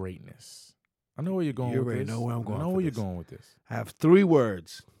 Greatness. I know where you're going You with already this. know where I'm going I know for where this. you're going with this. I have 3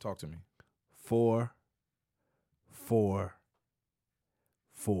 words. Talk to me. 4, 4,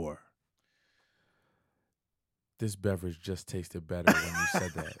 4. This beverage just tasted better when you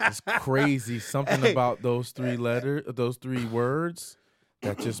said that. It's crazy. Something about those 3 words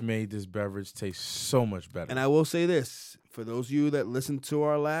that just made this beverage taste so much better. And I will say this, for those of you that listened to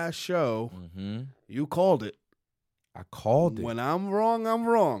our last show, you called it. I called it. When I'm wrong, I'm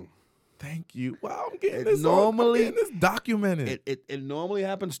wrong. Thank you. Wow, I'm getting this documented. It normally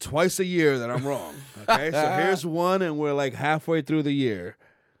happens twice a year that I'm wrong. Okay, so here's one, and we're like halfway through the year.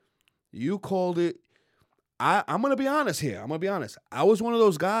 You called it. I'm gonna be honest here. I was one of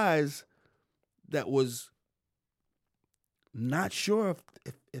those guys that was not sure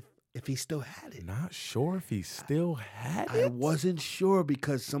if he still had it. Not sure if he still had it? I wasn't sure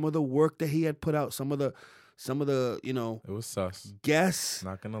because some of the work that he had put out, some of the it was sus. Guess.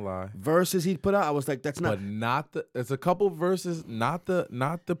 Not gonna lie. Verses he'd put out, I was like, that's not. But not the. It's a couple verses, not the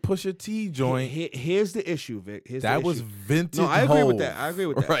Pusha T joint. Here's the issue, Vic. That was vintage. No, I agree with that.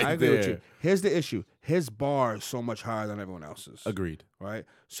 Right I agree there. with you. Here's the issue. His bar is so much higher than everyone else's. Agreed. Right.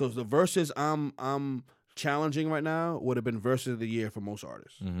 So the verses I'm challenging right now would have been verses of the year for most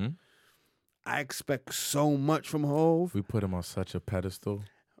artists. Mm-hmm. I expect so much from Hove. We put him on such a pedestal.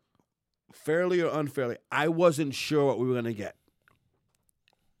 Fairly or unfairly, I wasn't sure what we were going to get.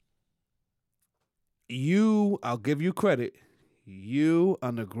 I'll give you credit. You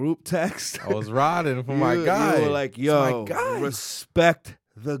on the group text. I was riding for my guy. You were like, yo, respect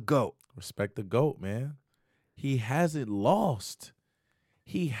the GOAT. Respect the GOAT, man. He hasn't lost.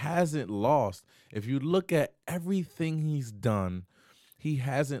 If you look at everything he's done, he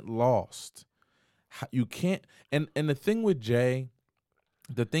hasn't lost. You can't. And the thing with Jay,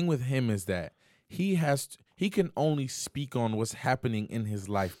 the thing with him is that he can only speak on what's happening in his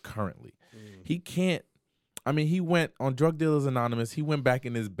life currently. He can't. I mean, he went on Drug Dealers Anonymous. He went back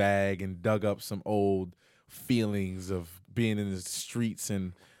in his bag and dug up some old feelings of being in the streets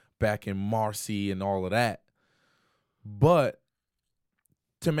and back in Marcy and all of that. But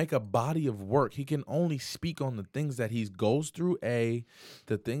to make a body of work, he can only speak on the things that he goes through, A,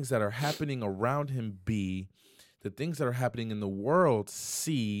 the things that are happening around him, B, the things that are happening in the world,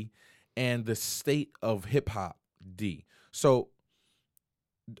 C, and the state of hip hop, D. So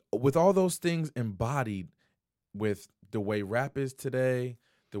with all those things embodied, with the way rap is today,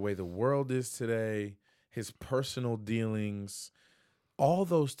 the way the world is today, his personal dealings, all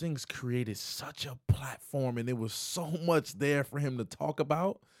those things created such a platform, and there was so much there for him to talk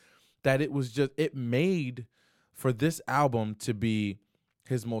about that it made for this album to be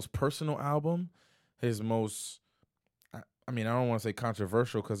his most personal album, his most, I mean, I don't want to say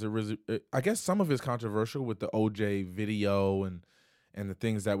controversial because I guess some of it's controversial with the OJ video and the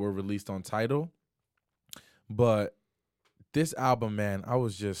things that were released on Tidal. But this album, man,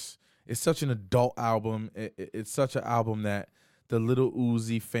 it's such an adult album. It's such an album that the Lil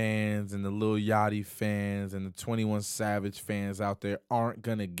Uzi fans and the Lil Yachty fans and the 21 Savage fans out there aren't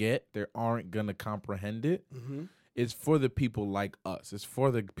going to get. They aren't going to comprehend it. Mm-hmm. It's for the people like us. It's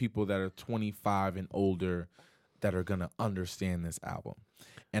for the people that are 25 and older that are going to understand this album.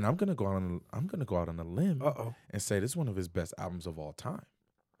 And I'm going to go out on a limb and say this is one of his best albums of all time.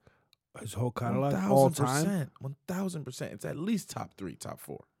 His whole catalog, all time? 1,000%. It's at least top 3, top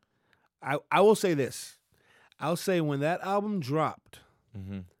 4. I will say this. I'll say when that album dropped,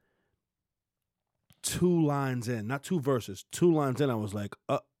 2 lines in, not 2 verses, 2 lines in, I was like,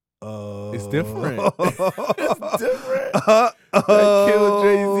 it's different. It's different. That Kill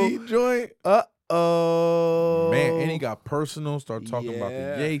Jay-Z joint. Man, and he got personal, started talking about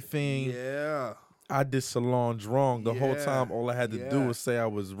the Ye thing. Yeah. I did Solange wrong. The whole time, all I had to do was say I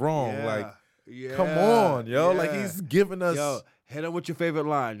was wrong. Come on, yo. Like, he's giving us... Yo, hit up with your favorite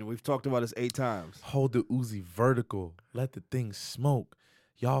line. We've talked about this 8 times. Hold the Uzi vertical. Let the thing smoke.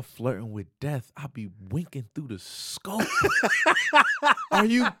 Y'all flirting with death. I be winking through the scope. Are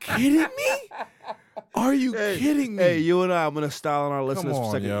you kidding me? Are you kidding me? Hey, you and I'm going to style on our listeners for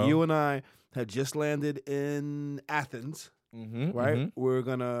a second. Yo. You and I had just landed in Athens. Right? Mm-hmm. We're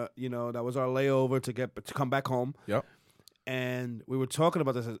gonna, that was our layover to come back home. Yep. And we were talking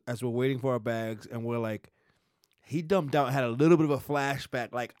about this as we're waiting for our bags, and we're like, he dumped out, had a little bit of a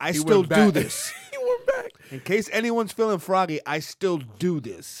flashback. Like, I still do this. He went back. In case anyone's feeling froggy, I still do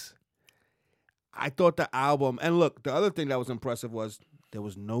this. I thought the album, and look, the other thing that was impressive was there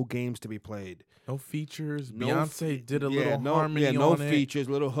was no games to be played. No features. Beyonce did a little harmony on it. No features,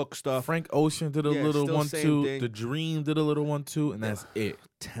 little hook stuff. Frank Ocean did a little 1-2. The Dream did a little 1-2, and that's it.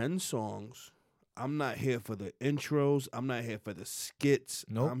 10 songs. I'm not here for the intros. I'm not here for the skits.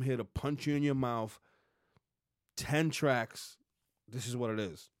 Nope. I'm here to punch you in your mouth. 10 tracks. This is what it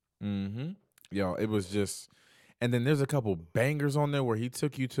is. Mm-hmm. Yo, it was just... And then there's a couple bangers on there where he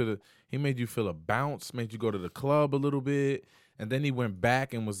took you he made you feel a bounce, made you go to the club a little bit. And then he went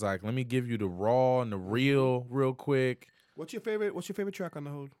back and was like, let me give you the raw and the real quick. What's your favorite track on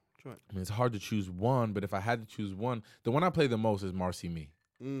the whole joint? I mean, it's hard to choose one, but if I had to choose one, the one I play the most is Marcy Me.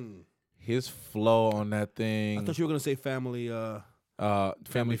 His flow on that thing. I thought you were going to say Family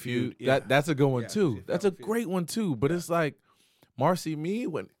Feud. Yeah. That's a good one too. That's a great one too. But it's like Marcy Me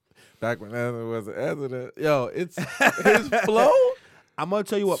back when Ezra was Ezra. Yo, it's his flow. I'm going to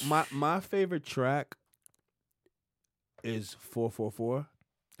tell you what, my favorite track is 444.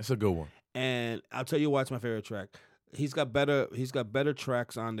 It's a good one. And I'll tell you why it's my favorite track. He's got better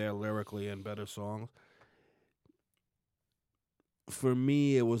tracks on there lyrically and better songs. For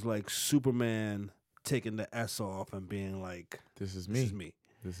me, it was like Superman taking the S off and being like, This is me.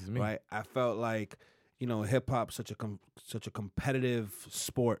 Right? I felt like, hip hop such a competitive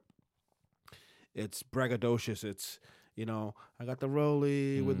sport. It's braggadocious. It's I got the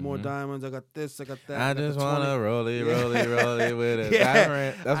rollie with more diamonds. I got this. I got that. I just want to rollie with a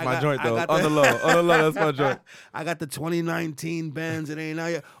diamond. That's my joint, though. On the low, that's my joint. I got the 2019 Benz. It ain't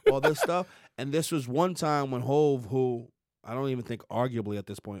out yet. All this stuff. And this was one time when Hov, who I don't even think arguably at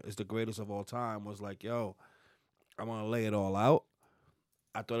this point is the greatest of all time, was like, yo, I want to lay it all out.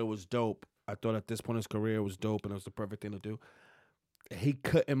 I thought it was dope. I thought at this point in his career it was dope and it was the perfect thing to do. He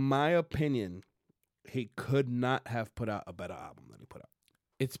could, in my opinion, he could not have put out a better album than he put out.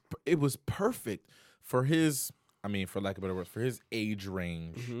 It was perfect for his, for lack of better words, for his age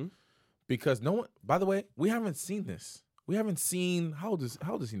range. Mm-hmm. Because no one, by the way, we haven't seen this. We haven't seen, how old is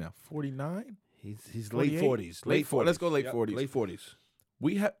he now? 49? He's late 40s. Late 40s. Let's go late 40s. Late 40s.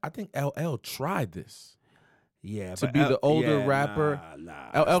 I think LL tried this. Yeah, to be the older rapper.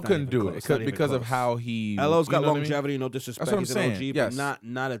 LL couldn't do it because of how he. LL's got longevity, no disrespect. That's what I'm saying. He's an OG, yes. but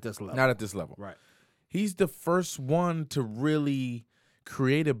not at this level. Not at this level. Right. He's the first one to really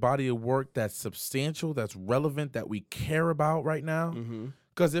create a body of work that's substantial, that's relevant, that we care about right now.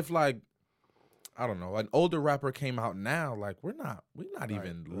 Because if like, I don't know, an older rapper came out now, like we're not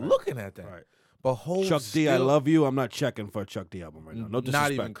even looking at that. Right. But Hov Chuck D, I love you. I'm not checking for a Chuck D album right now. No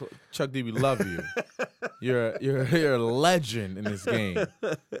disrespect. Not even Chuck D, we love you. You're a legend in this game.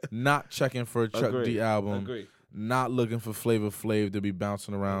 Not checking for a Chuck D album. Agree. Not looking for Flavor Flav to be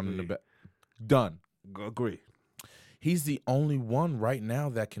bouncing around in the back. Done. Agree. He's the only one right now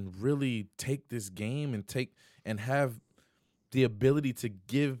that can really take this game and have the ability to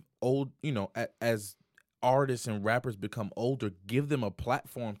give old, as artists and rappers become older, give them a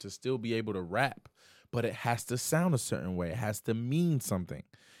platform to still be able to rap, but it has to sound a certain way. It has to mean something.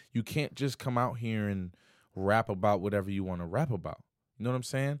 You can't just come out here and rap about whatever you want to rap about. You know what I'm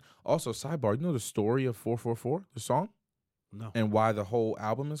saying? Also, sidebar, you know the story of 444, the song? No. And why the whole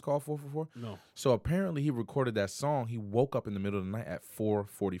album is called 444? No. So apparently he recorded that song. He woke up in the middle of the night at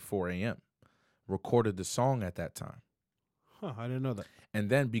 4:44 a.m., recorded the song at that time. Huh, I didn't know that. And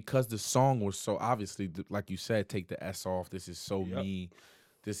then because the song was so obviously, like you said, take the S off. This is so me.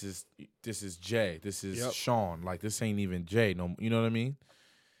 This is Jay. This is Sean. Like, this ain't even Jay. No, you know what I mean?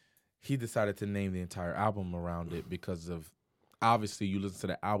 He decided to name the entire album around it because of, obviously, you listen to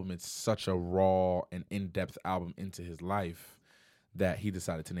the album, it's such a raw and in-depth album into his life that he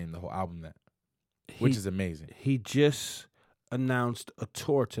decided to name the whole album that, which is amazing. He just announced a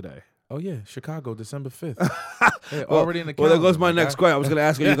tour today. Oh, yeah, Chicago, December 5th. Yeah, already in the calendar. Well, there goes my next question. I was going to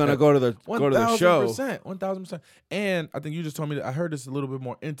ask you, you're going to go to the show. 1,000%. And I think you just told me that I heard this a little bit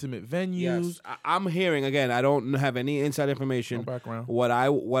more intimate venues. Yes, I'm hearing, again, I don't have any inside information. No background. What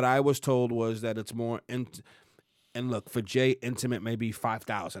I was told was that it's more, and look, for Jay, intimate may be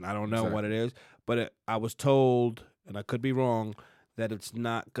 5,000. I don't know what it is. But I was told, and I could be wrong, that it's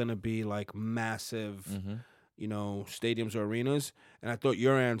not going to be like massive, stadiums or arenas. And I thought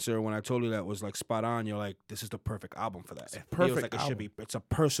your answer when I told you that was like spot on. You're like, this is the perfect album for that. It feels like it should be. It's a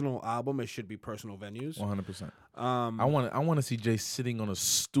personal album. It should be personal venues. 100%. I want to see Jay sitting on a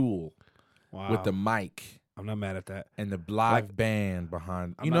stool with the mic. I'm not mad at that. And the live band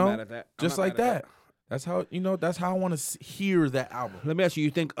behind. I'm not mad at that. Just like that. That's how I want to hear that album. Let me ask you.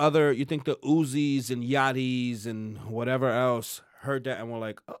 You think the Uzis and Yachty's and whatever else heard that and were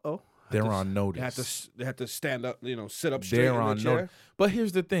like, uh-oh. They're on notice. They had to stand up, sit up straight. They're on notice. chair. But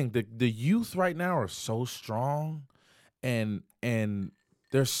here's the thing: the youth right now are so strong, and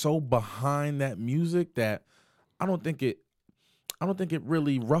they're so behind that music that I don't think it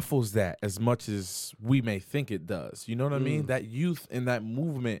really ruffles that as much as we may think it does. You know what I mean? That youth and that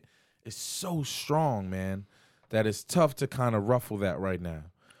movement is so strong, man, that it's tough to kind of ruffle that right now.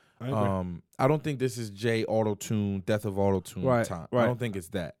 I don't think this is Jay Auto-Tune, Death of Auto-Tune time. Right. I don't think it's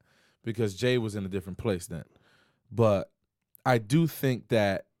that. Because Jay was in a different place then. But I do think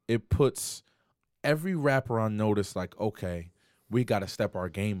that it puts every rapper on notice, like, okay, we got to step our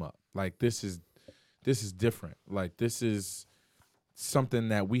game up. Like, this is different. Like, this is something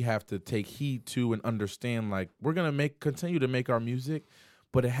that we have to take heed to and understand. Like, we're going to continue to make our music,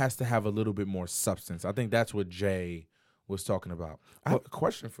 but it has to have a little bit more substance. I think that's what Jay was talking about. I have a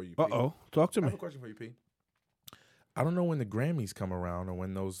question for you, P. Talk to me. I have a question for you, P. I don't know when the Grammys come around or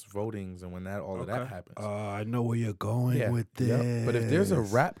when those votings and when all of that happens. I know where you're going with this. Yep. But if there's a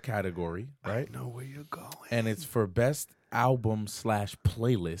rap category, right? I know where you're going. And it's for best album /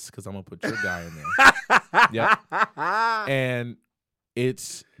 playlist, because I'm going to put your guy in there. Yep. And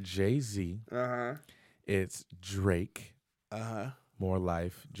it's Jay-Z. Uh-huh. It's Drake. Uh-huh. More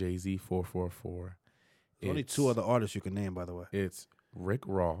Life. Jay-Z 444. There's only two other artists you can name, by the way. It's Rick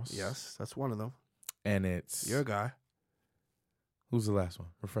Ross. Yes, that's one of them. And it's... Your guy. Who's the last one?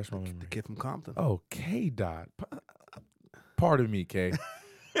 Refresh my memory. The kid from Compton. Oh, K-Dot. Pardon me, K.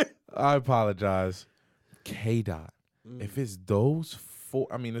 I apologize. K-Dot. If it's those four...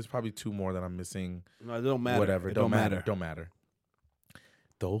 I mean, there's probably two more that I'm missing. No, it don't matter. Whatever. It don't matter. Don't matter.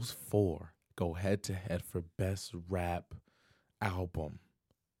 Those four go head-to-head for best rap album.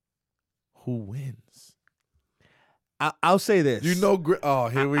 Who wins? I'll say this. You know... Oh,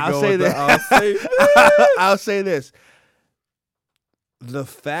 here we I'll go. Say this. I'll say this. I'll say this. The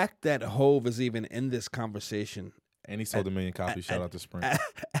fact that Hov is even in this conversation, and he sold 1 million copies. Shout out to Sprint.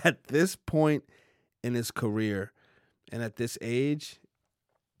 At this point in his career and at this age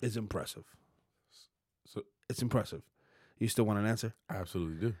is impressive. So it's impressive. You still want an answer? I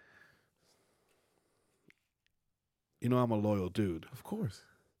absolutely do. You know I'm a loyal dude. Of course.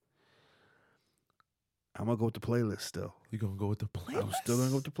 I'm going to go with the playlist still. You're going to go with the playlist? I'm still going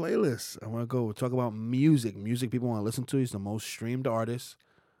to go with the playlist. I'm going to go talk about music. Music people want to listen to. He's the most streamed artist.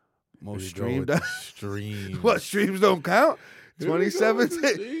 Most streamed. Streams. What, streams don't count?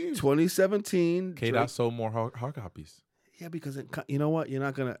 2017. K-Dot sold more hard copies. Yeah, because you know what? You're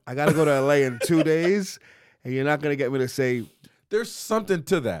not gonna. I gotta go to LA in 2 days, and you're not gonna get me to say. There's something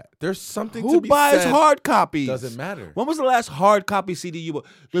to that. There's something Who to be buys said. hard copies? Doesn't matter. When was the last hard copy CD you bought?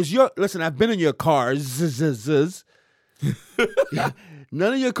 Listen, I've been in your cars.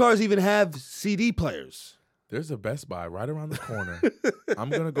 None of your cars even have CD players. There's a Best Buy right around the corner. I'm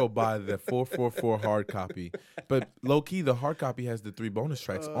going to go buy the 444 hard copy. But low-key, the hard copy has the 3 bonus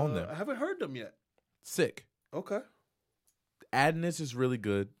tracks on them. I haven't heard them yet. Sick. Okay. Adness is really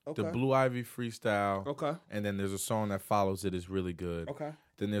good. Okay. The Blue Ivy Freestyle. Okay. And then there's a song that follows it is really good. Okay.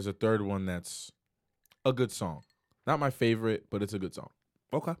 Then there's a third one that's a good song. Not my favorite, but it's a good song.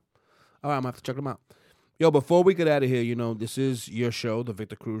 Okay. All right, I'm going to have to check them out. Yo, before we get out of here, this is your show, The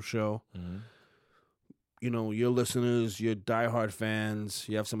Victor Cruz Show. Mm-hmm. Your listeners, your diehard fans,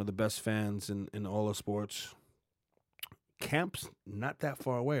 you have some of the best fans in all of sports. Camp's not that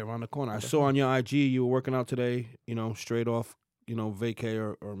far away, around the corner. I saw on your IG you were working out today, straight off,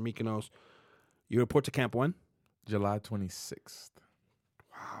 vacay or Mykonos. You report to camp when? July 26th.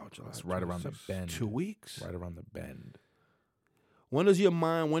 Wow, July That's right around the bend. 2 weeks? Right around the bend. When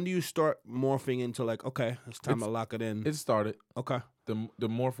do you start morphing into like, okay, it's time to lock it in? It started. Okay. The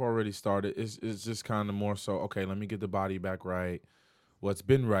morph already started. It's just kind of more so, okay, let me get the body back right. Well, it's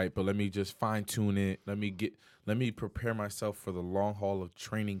been right, but let me just fine tune it. Let me prepare myself for the long haul of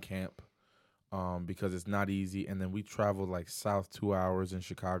training camp, because it's not easy. And then we traveled like south 2 hours in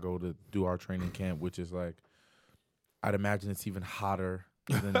Chicago to do our training camp, which is like, I'd imagine it's even hotter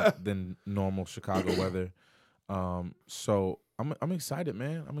than normal Chicago weather. So I'm excited,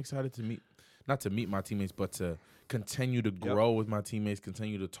 man. I'm excited to not to meet my teammates, but to continue to grow with my teammates,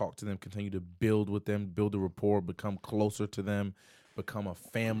 continue to talk to them, continue to build with them, build a rapport, become closer to them, become a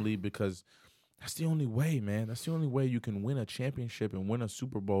family, because that's the only way, man. That's the only way you can win a championship and win a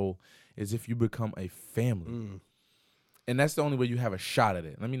Super Bowl is if you become a family. And that's the only way you have a shot at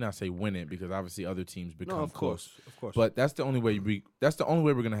it. Let me not say win it, because obviously other teams become of course. But that's the only way we're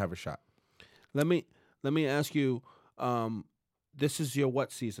gonna have a shot. Let me ask you, this is your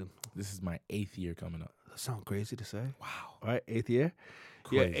what season? This is my 8th year coming up. That sounds crazy to say. Wow. All right, 8th year?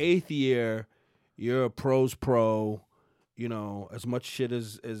 Crazy. Your 8th year, you're a pro's pro. As much shit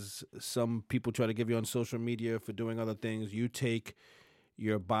as some people try to give you on social media for doing other things, you take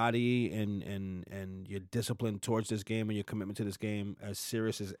your body and your discipline towards this game and your commitment to this game as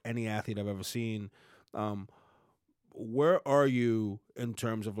serious as any athlete I've ever seen. Where are you in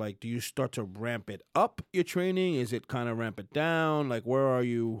terms of, like, do you start to ramp it up, your training? Is it kind of ramp it down? Like, where are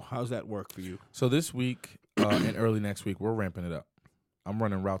you? How's that work for you? So this week and early next week, we're ramping it up. I'm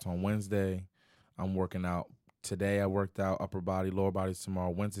running routes on Wednesday. I'm working out. Today I worked out upper body, lower body tomorrow.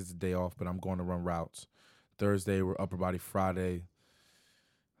 Wednesday's the day off, but I'm going to run routes. Thursday, we're upper body. Friday,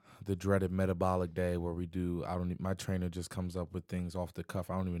 the dreaded metabolic day where we do, my trainer just comes up with things off the cuff.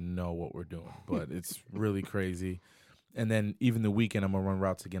 I don't even know what we're doing, but it's really crazy. And then even the weekend, I'm gonna run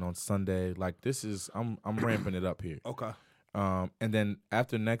routes again on Sunday. Like, I'm ramping it up here. Okay. And then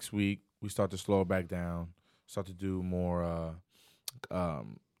after next week, we start to slow it back down. Start to do more,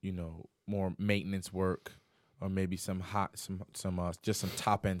 more maintenance work, or maybe some just some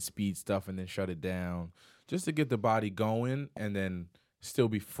top end speed stuff, and then shut it down, just to get the body going, and then still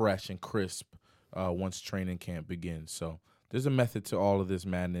be fresh and crisp once training camp begins. So there's a method to all of this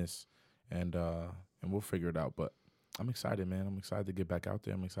madness, and we'll figure it out. But I'm excited, man. I'm excited to get back out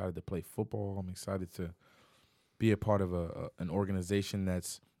there. I'm excited to play football. I'm excited to be a part of an organization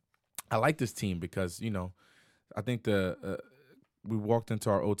I like this team because, I think we walked into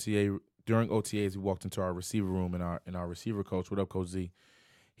our OTA. During OTAs, we walked into our receiver room, and our receiver coach, what up, Coach Z,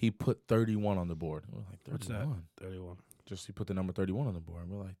 he put 31 on the board. We're like, 31? What's that? 31. Just he put the number 31 on the board.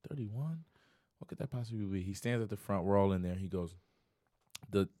 And we're like, 31? What could that possibly be? He stands at the front. We're all in there. He goes,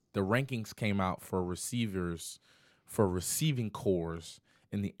 the rankings came out for receivers, for receiving cores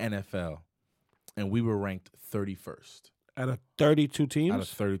in the NFL, and we were ranked 31st. Out of 32 teams? Out of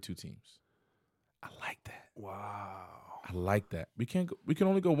 32 teams. I like that. Wow. I like that. We can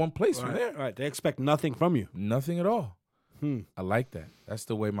only go one place from there. Right. They expect nothing from you. Nothing at all. I like that. That's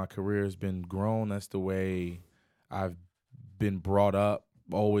the way my career has been grown. That's the way I've been brought up.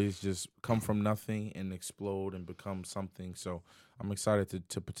 Always just come from nothing and explode and become something. So I'm excited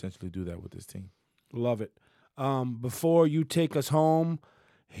to potentially do that with this team. Love it. Before you take us home,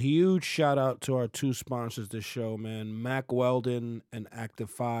 huge shout out to our 2 sponsors this show, man. Mack Weldon and Active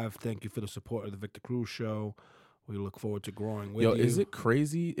 5. Thank you for the support of the Victor Cruz Show. We look forward to growing with you. Is it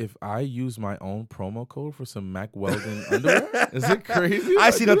crazy if I use my own promo code for some Mack Weldon underwear? Is it crazy?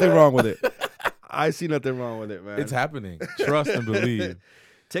 I see nothing wrong with it. I see nothing wrong with it, man. It's happening. Trust and believe.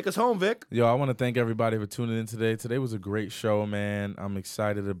 Take us home, Vic. Yo, I want to thank everybody for tuning in today. Today was a great show, man. I'm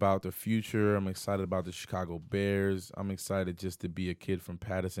excited about the future. I'm excited about the Chicago Bears. I'm excited just to be a kid from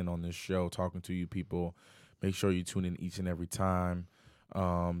Patterson on this show, talking to you people. Make sure you tune in each and every time.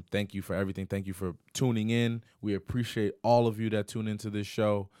 Thank you for everything. Thank you for tuning in. We appreciate all of you that tune into this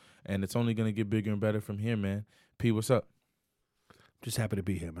show, and it's only going to get bigger and better from here, man. P, what's up? Just happy to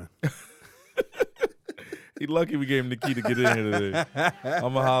be here, man. He lucky we gave him the key to get in here today. I'm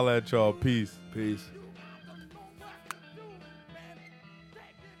going to holler at y'all. Peace. Peace.